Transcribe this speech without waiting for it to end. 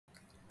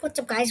What's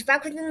up guys,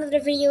 back with another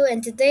video,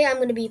 and today I'm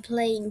going to be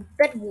playing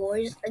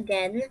Bedwars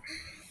again.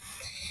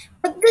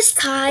 But this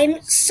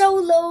time,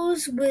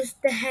 solos with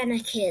the Hannah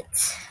kit.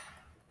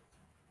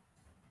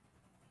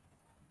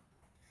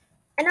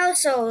 And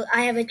also,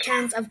 I have a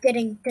chance of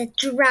getting the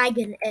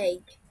dragon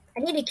egg.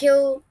 I need to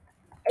kill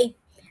 8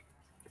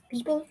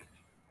 people.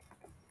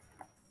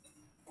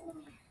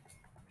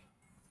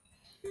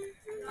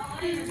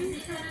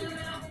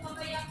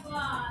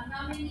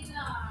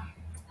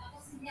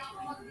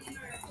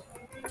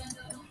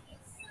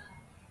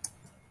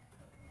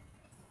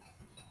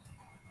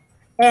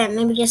 And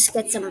maybe just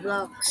get some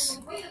blocks.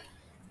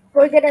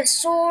 We'll get a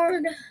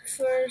sword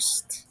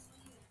first,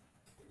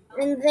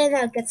 and then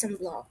I'll get some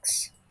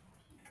blocks.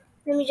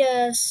 Let me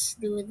just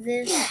do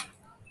this.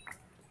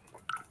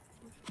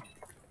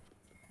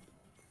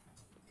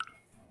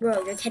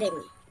 Bro, you're kidding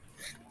me.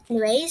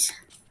 Anyways,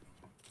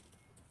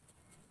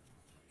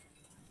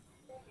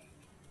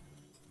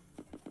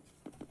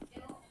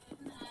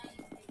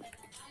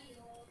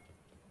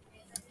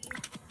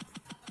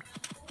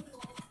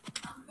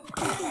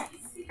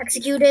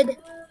 executed.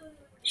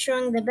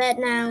 Strung the bed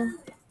now.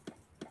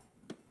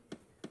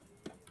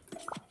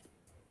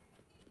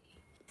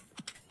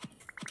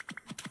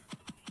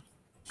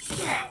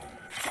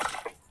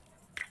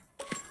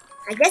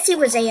 I guess he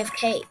was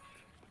AFK.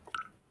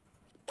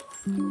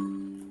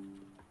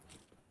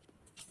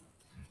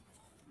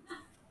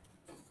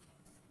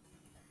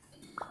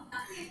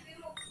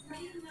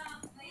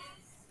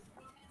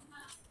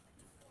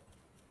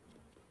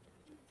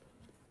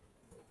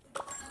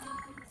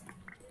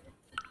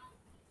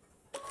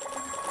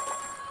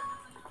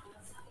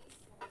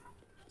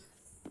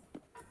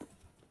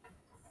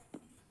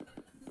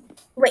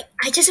 Wait,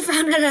 I just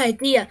found an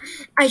idea.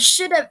 I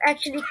should have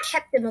actually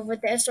kept him over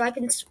there so I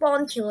can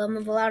spawn kill him a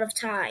lot of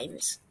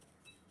times.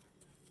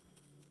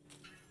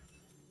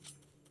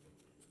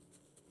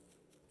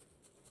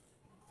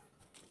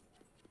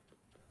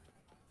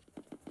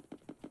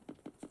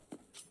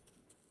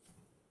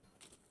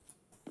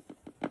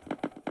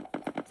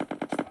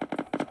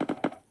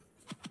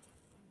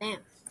 Damn.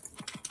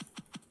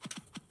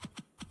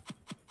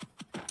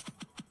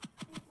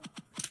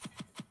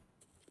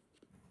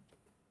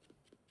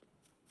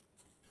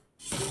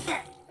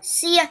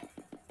 See ya.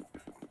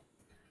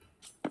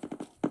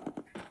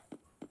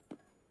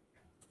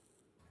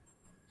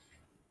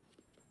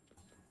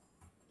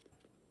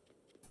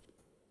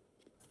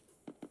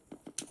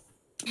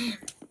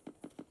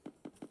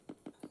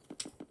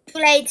 Too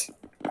late.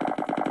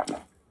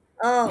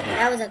 Oh,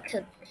 that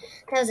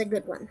was a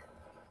good one.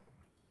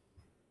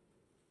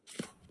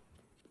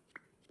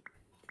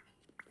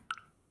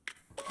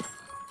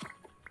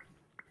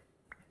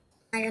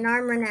 Iron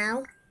armor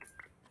now.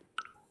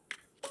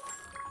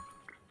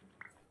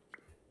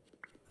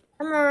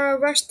 I'm gonna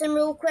rush them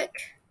real quick.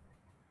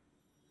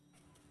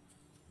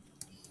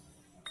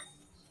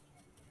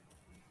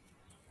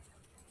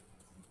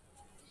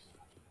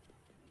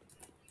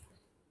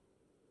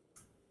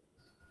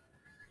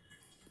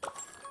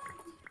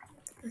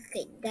 Let's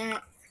take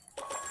that.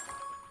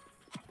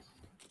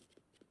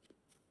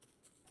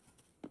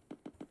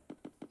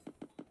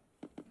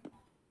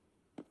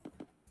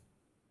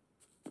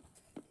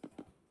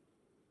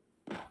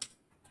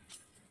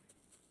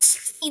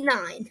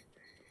 $69.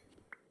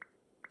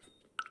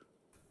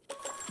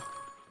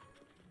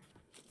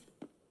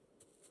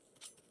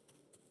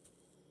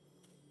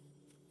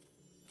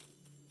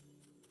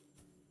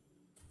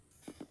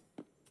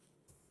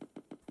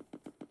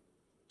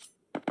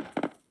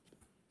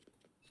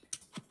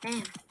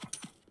 Damn.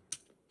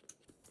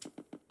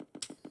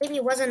 Maybe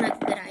it wasn't a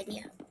good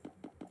idea.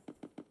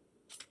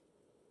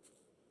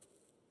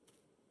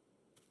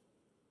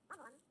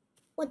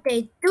 What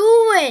they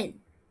doing?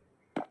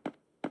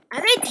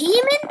 Are they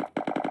teaming?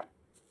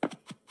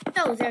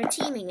 No, they're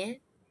teaming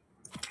it.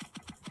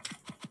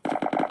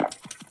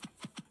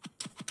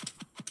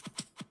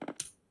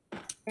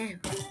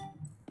 Damn.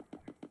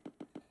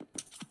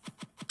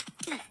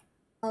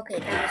 Okay,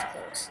 that was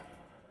close.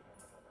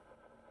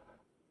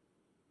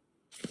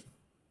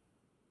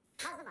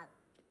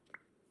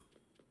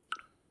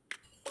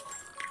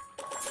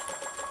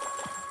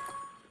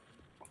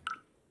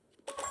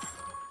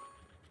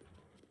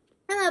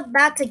 I'm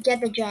about to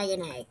get the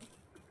dragon egg.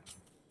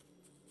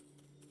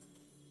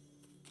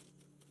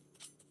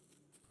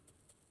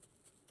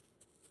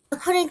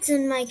 According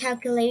to my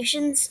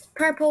calculations,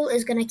 purple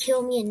is gonna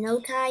kill me in no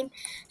time,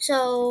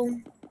 so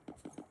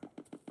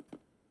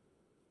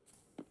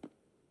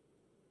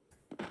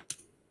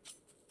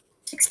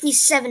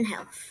 67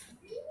 health.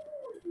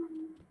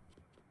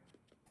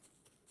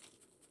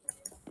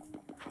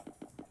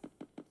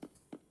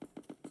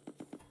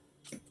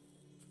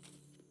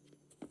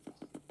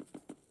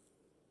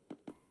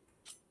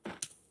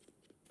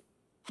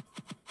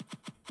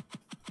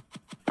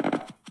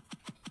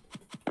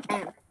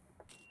 Damn.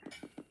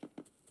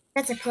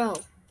 That's a pro.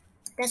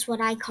 That's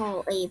what I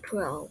call a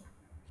pro.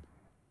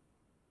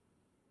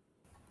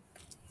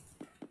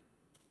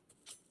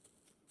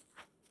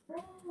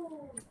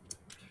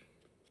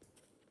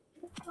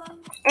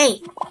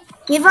 Hey,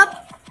 give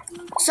up?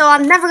 So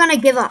I'm never gonna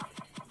give up.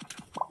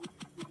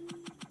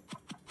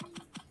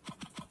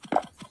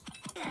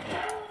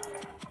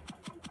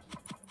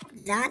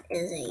 That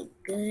is a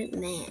good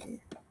man.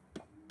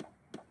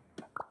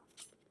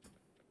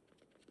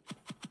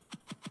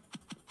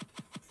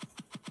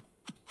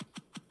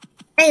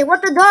 Hey,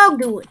 what the dog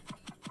doing?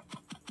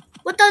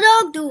 What the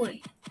dog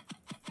doing?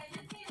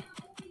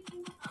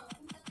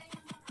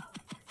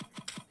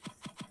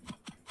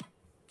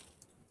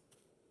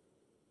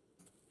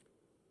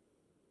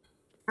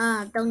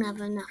 Don't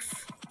have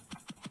enough.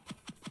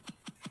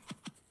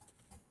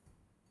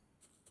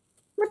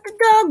 What the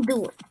dog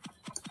doing?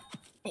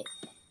 Hey,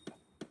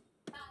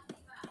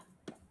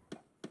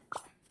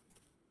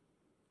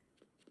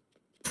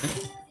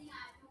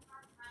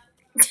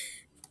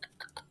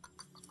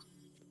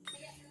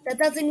 that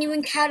doesn't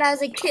even count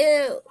as a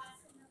kill.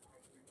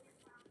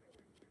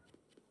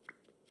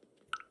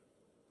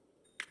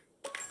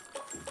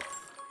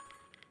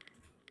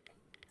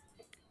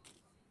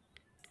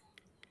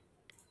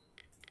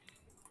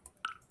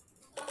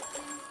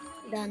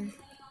 Done.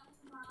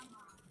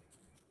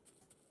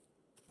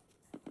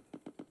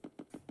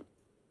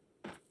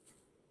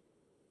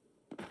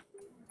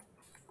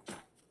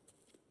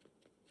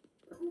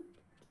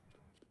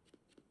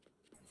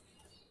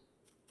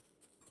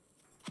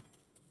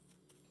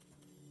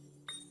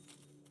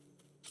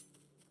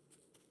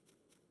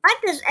 Why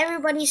does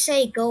everybody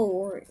say go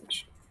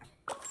orange?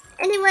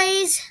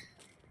 Anyways,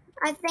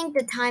 I think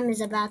the time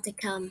is about to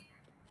come.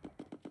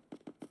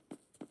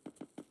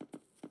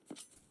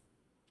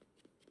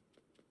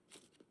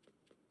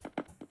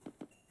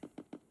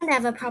 And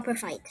have a proper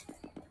fight.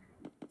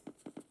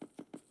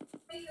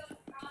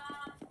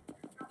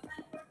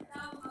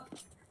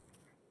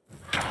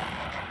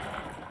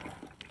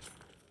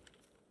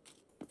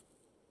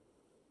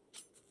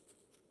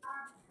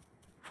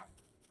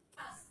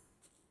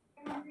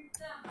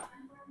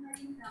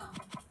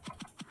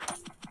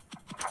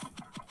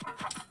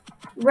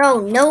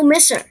 Bro, no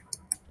misser.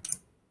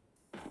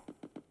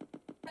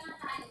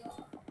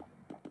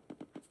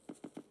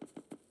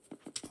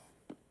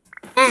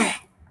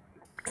 Ah.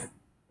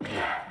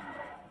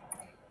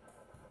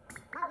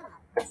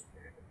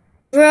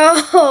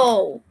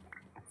 Bro!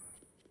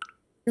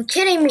 You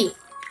kidding me?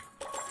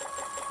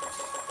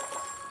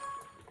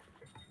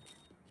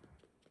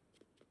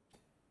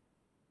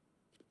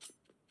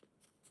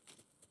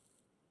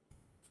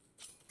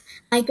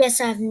 I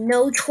guess I have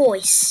no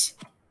choice.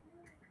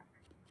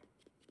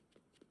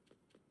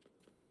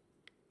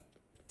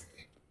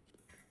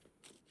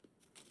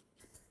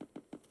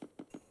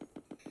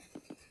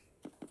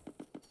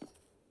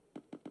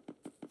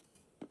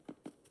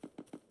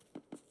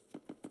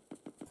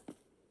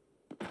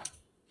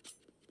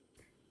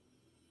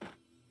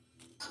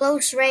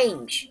 Close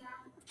range.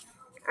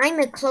 I'm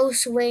a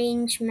close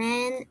range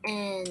man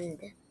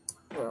and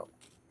bro,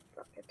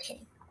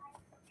 okay.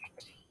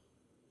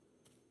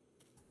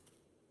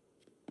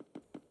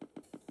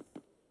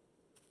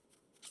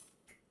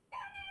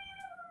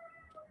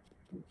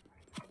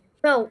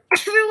 Bro,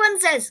 everyone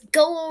says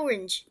go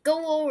orange,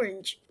 go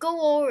orange, go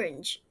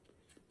orange.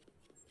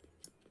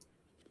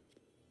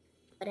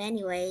 But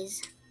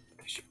anyways,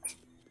 shoot.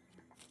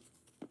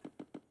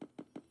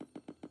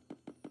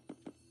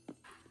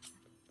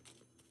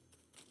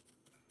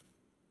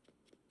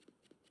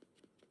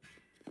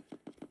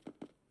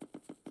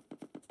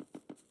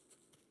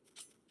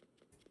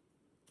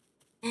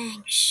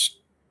 Dang,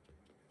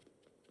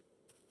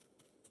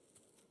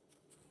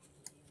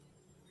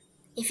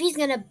 if he's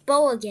gonna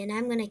bow again,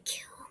 I'm gonna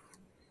kill him.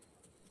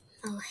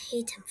 I'll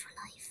hate him for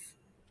life.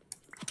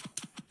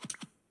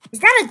 Is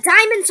that a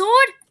diamond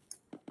sword?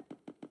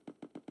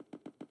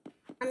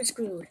 I'm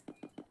screwed.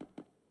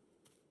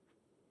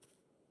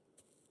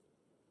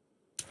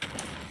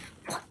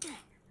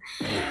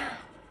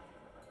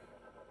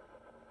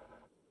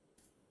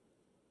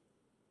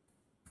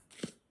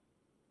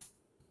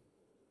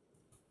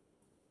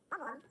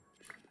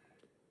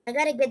 I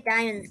gotta get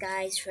diamonds,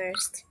 guys,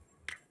 first.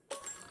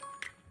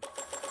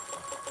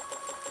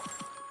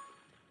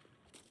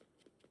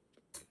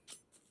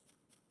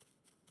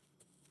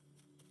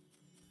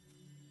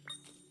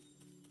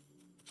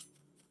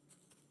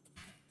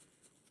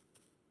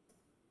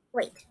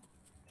 Wait.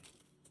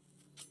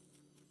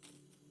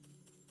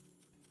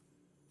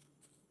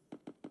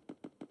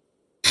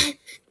 That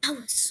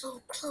was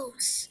so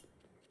close.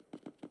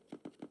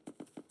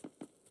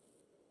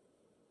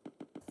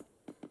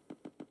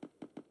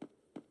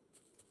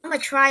 I'm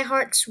gonna try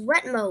hard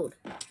sweat mode.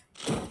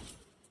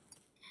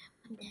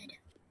 I'm dead.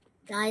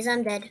 Guys,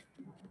 I'm dead.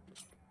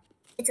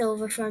 It's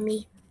over for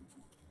me.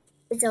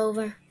 It's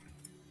over.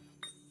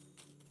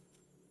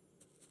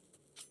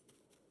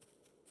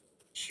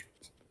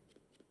 Shoot.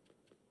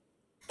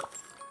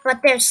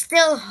 But there's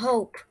still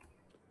hope.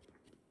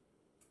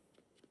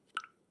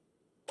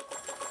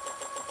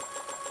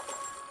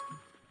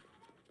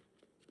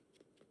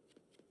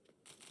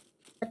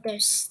 But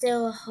there's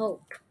still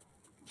hope.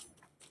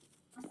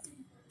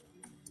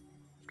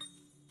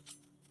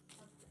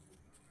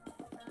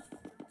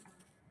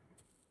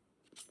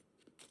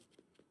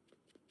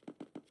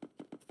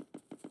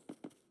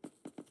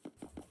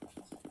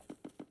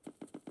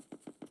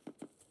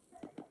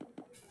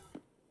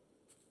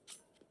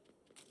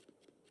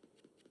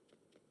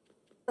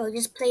 Oh,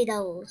 just play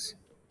doubles.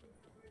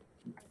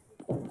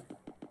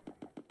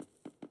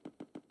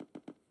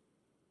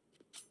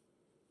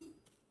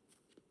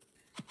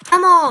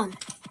 Come on!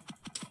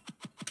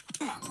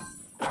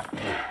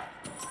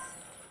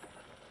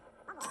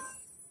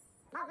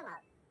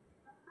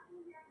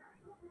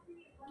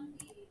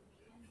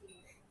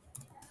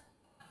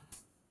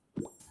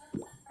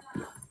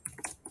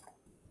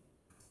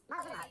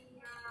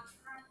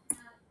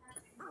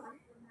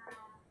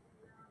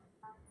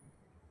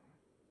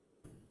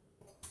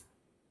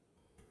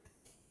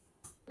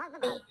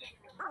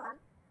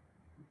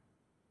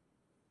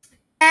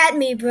 At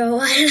me, bro.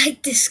 I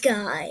like this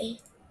guy.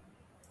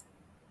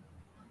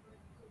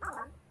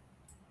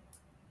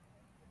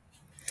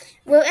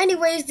 Well,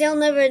 anyways, they'll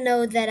never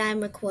know that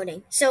I'm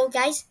recording. So,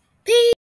 guys, peace!